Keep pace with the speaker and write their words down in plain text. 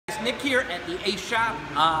Nick here at the Ace Shop.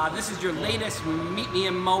 This is your latest Meet Me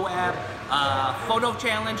in Moab photo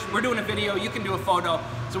challenge. We're doing a video, you can do a photo.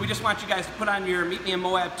 So we just want you guys to put on your Meet Me in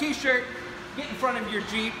Moab t-shirt, get in front of your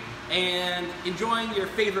Jeep, and enjoying your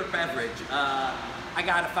favorite beverage. I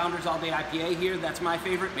got a Founders All Day IPA here. That's my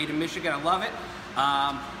favorite, made in Michigan, I love it.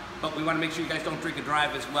 But we want to make sure you guys don't drink and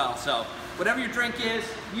drive as well. So whatever your drink is,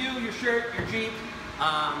 your shirt, your Jeep,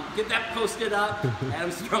 get that posted up.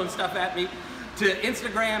 Adam's throwing stuff at me. To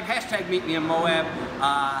Instagram, hashtag Meet Me in Moab.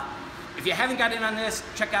 If you haven't got in on this,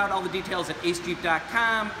 check out all the details at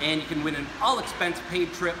acejeep.com, and you can win an all-expense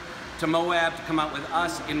paid trip to Moab to come out with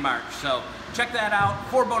us in March. So check that out.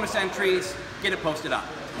 4 bonus entries. Get it posted up.